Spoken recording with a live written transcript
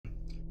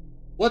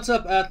What's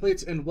up,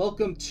 athletes, and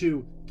welcome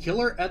to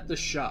Killer at the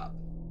Shop.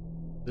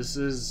 This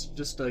is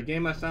just a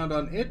game I found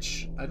on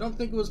itch. I don't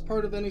think it was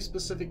part of any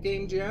specific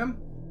game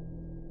jam.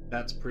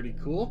 That's pretty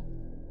cool.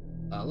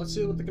 Let's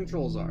see what the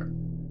controls are.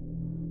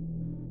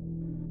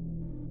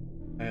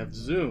 I have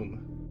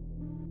zoom.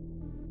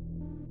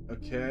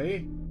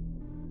 Okay.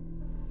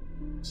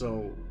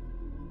 So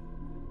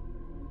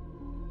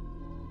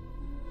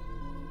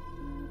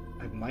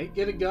I might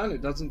get a gun,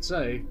 it doesn't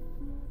say.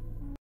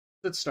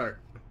 Let's start.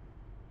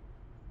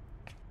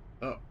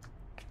 Oh.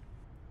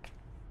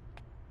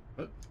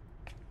 What?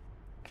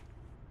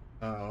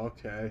 Oh,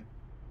 okay.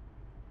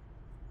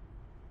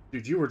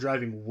 Dude, you were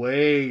driving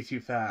way too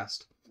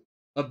fast.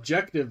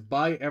 Objective,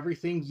 buy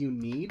everything you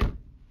need?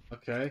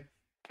 Okay.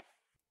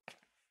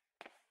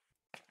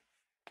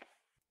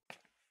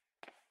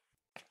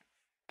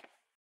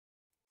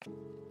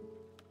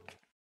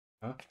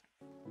 Huh?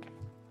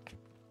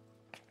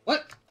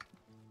 What?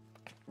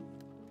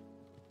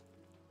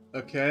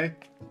 Okay.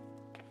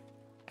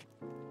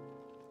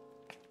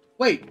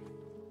 Wait.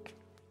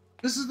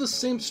 This is the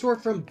same store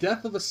from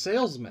Death of a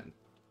Salesman.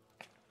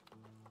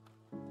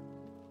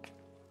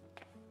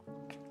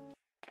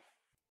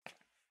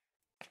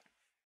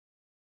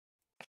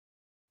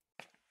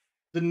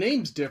 The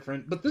name's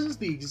different, but this is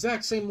the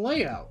exact same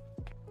layout.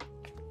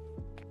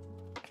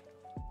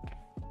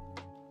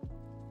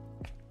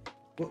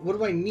 What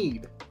do I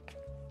need?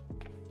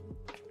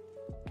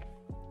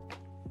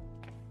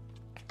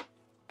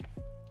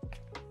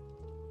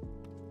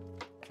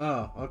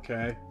 Oh,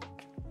 okay.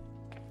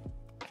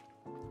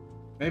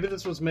 Maybe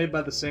this was made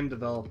by the same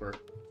developer.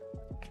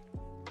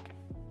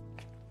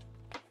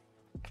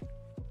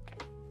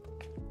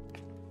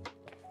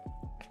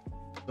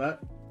 Is that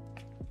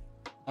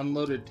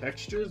unloaded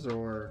textures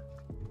or...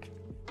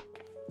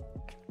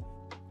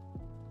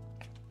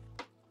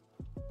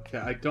 Okay,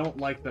 I don't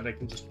like that I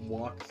can just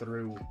walk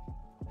through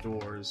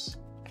doors.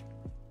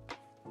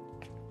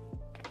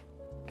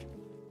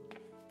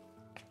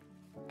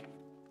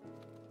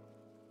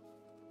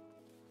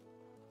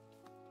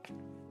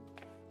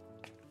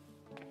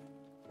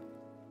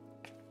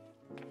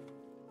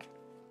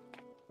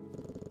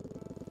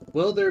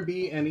 Will there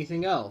be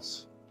anything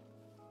else?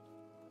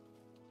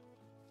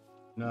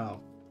 No.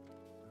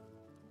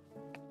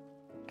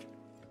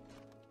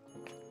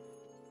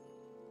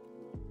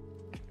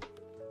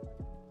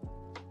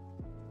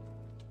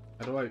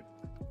 How do I...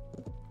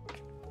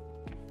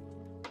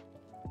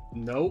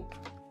 Nope.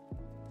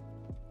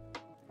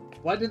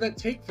 Why did that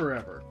take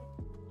forever?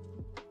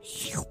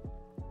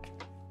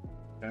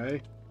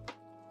 Okay.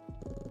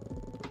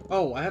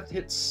 Oh, I have to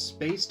hit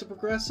space to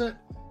progress it?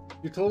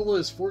 Your total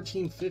is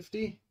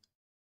 1450?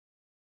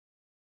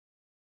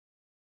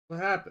 What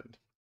happened?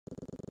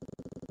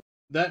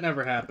 That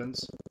never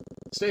happens.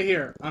 Stay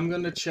here. I'm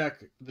gonna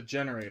check the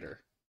generator.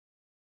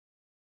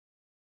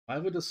 Why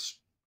would a...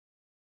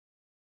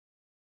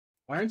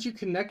 Why aren't you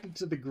connected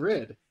to the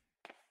grid?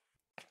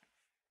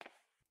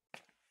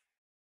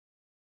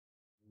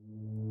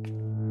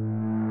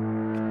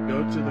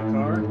 Go to the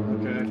car?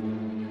 Okay.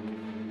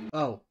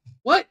 Oh.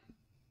 What?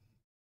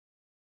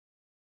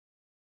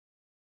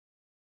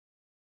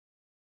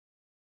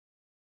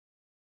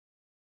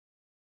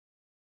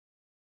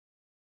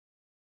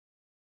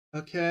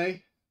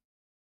 Okay.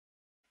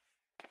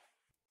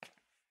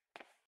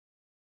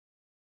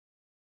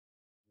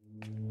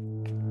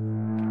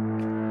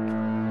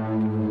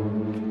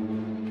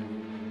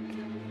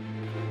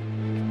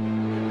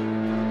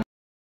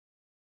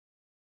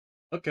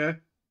 Okay.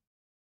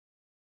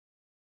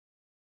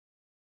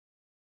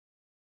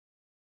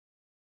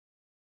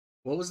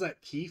 What was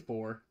that key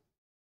for?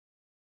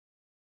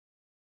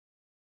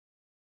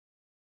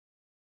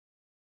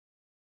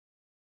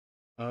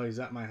 Oh, he's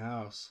at my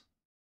house.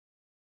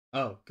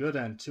 Oh, good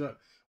end.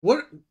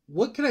 What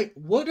can I...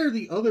 What are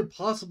the other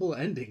possible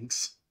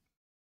endings?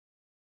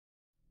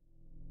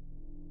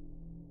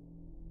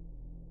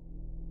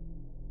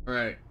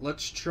 Alright,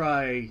 let's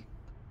try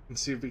and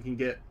see if we can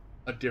get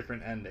a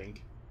different ending.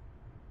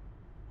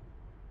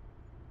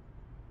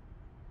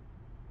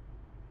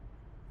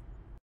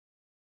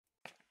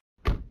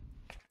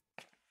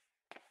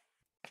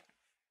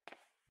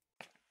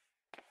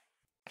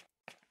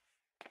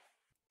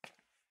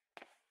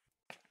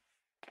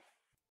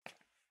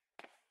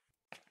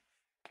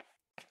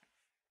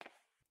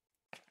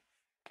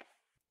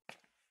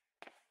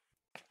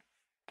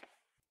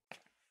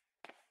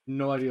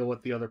 No idea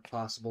what the other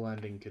possible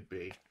ending could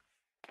be.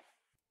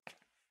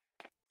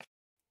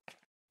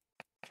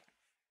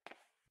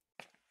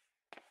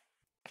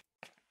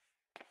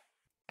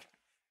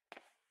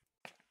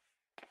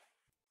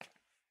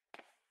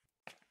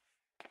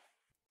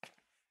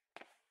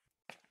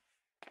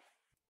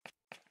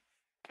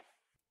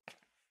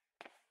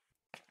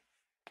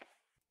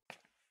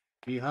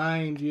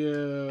 Behind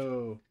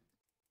you!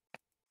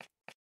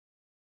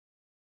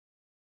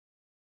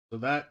 So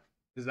that...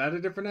 Is that a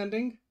different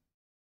ending?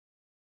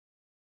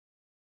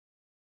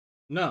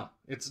 No,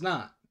 it's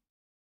not.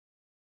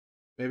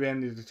 Maybe I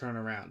need to turn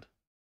around.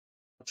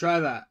 I'll try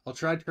that. I'll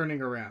try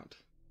turning around.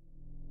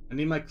 I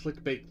need my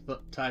clickbait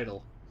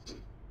title.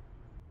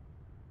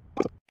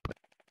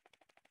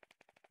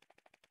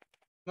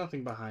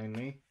 Nothing behind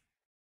me.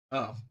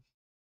 Oh.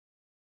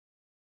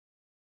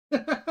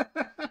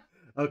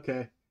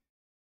 Okay.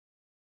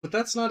 But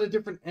that's not a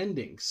different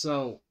ending,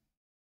 so...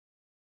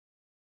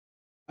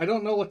 I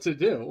don't know what to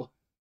do.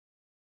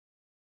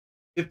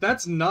 If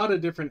that's not a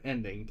different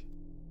ending,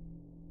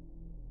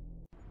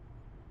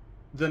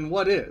 then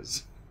what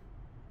is?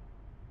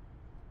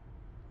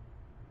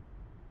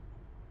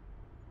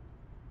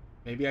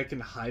 Maybe I can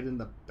hide in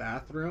the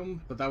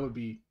bathroom, but that would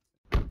be...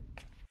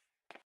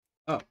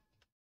 Oh.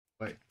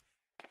 Wait.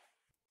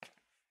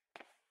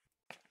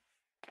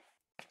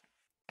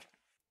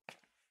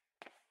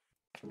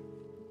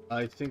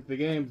 I think the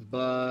game's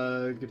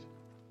bugged.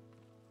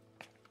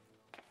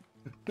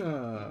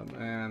 Oh,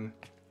 man.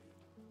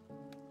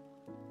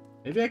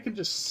 Maybe I could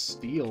just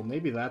steal.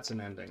 Maybe that's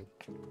an ending.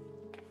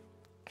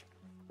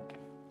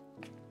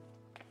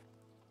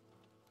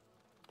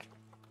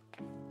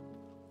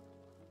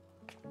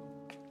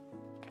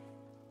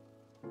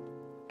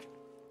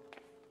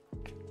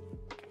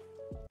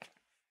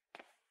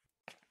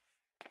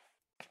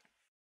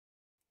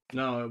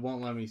 No, it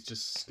won't let me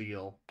just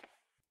steal.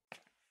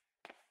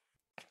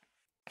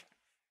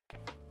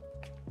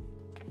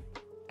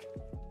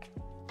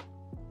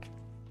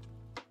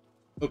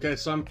 Okay,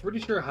 so I'm pretty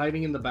sure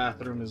hiding in the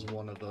bathroom is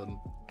one of them.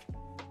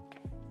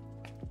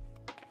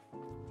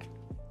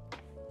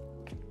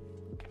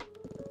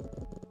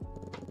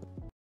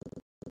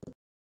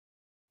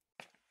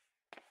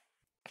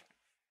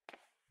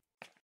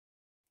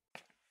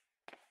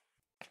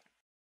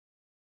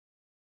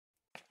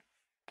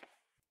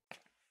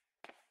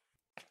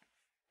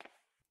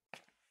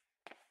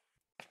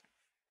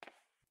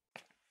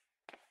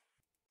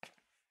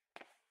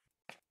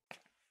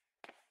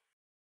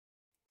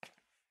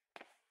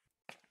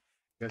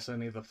 Guess I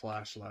need the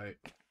flashlight.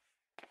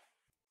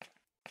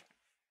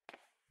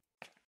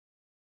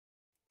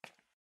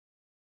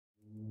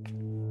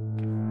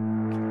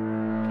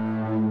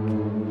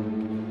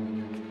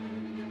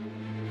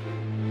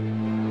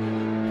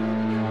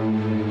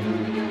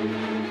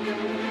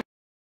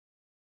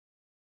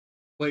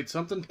 Wait,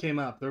 something came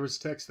up. There was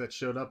text that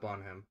showed up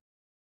on him.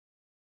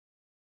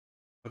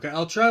 Okay,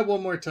 I'll try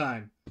one more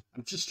time.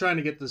 I'm just trying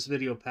to get this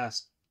video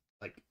past,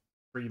 like,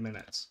 3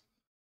 minutes.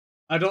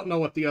 I don't know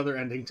what the other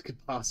endings could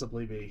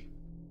possibly be.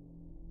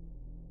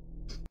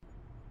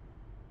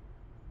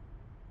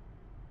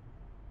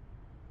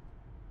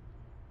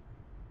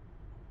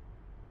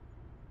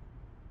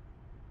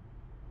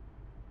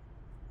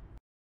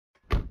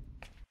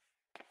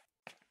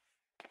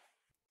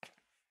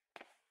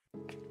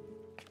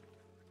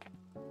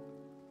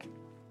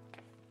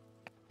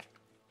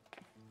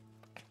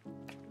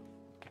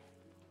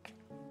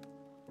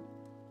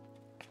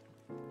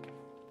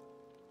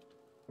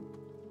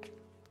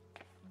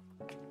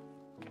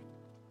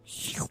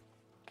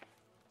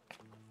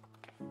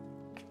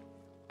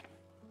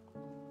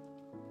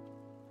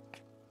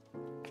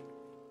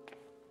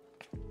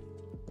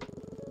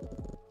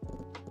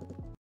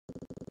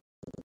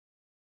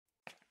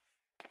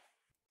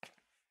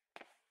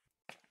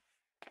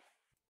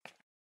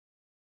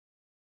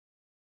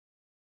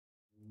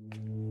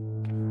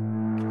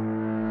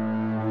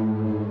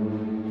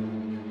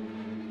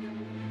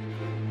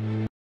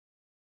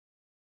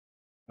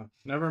 Oh,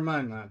 never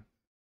mind that.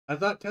 I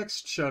thought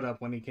text showed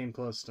up when he came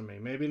close to me.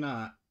 Maybe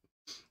not.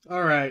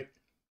 Alright.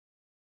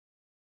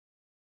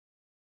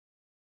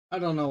 I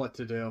don't know what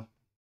to do.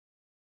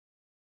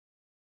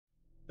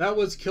 That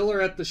was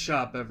Killer at the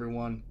Shop,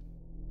 everyone.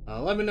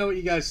 Let me know what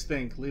you guys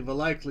think. Leave a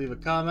like, leave a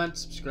comment,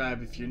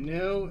 subscribe if you're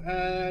new,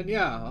 and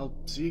yeah, I'll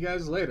see you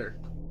guys later.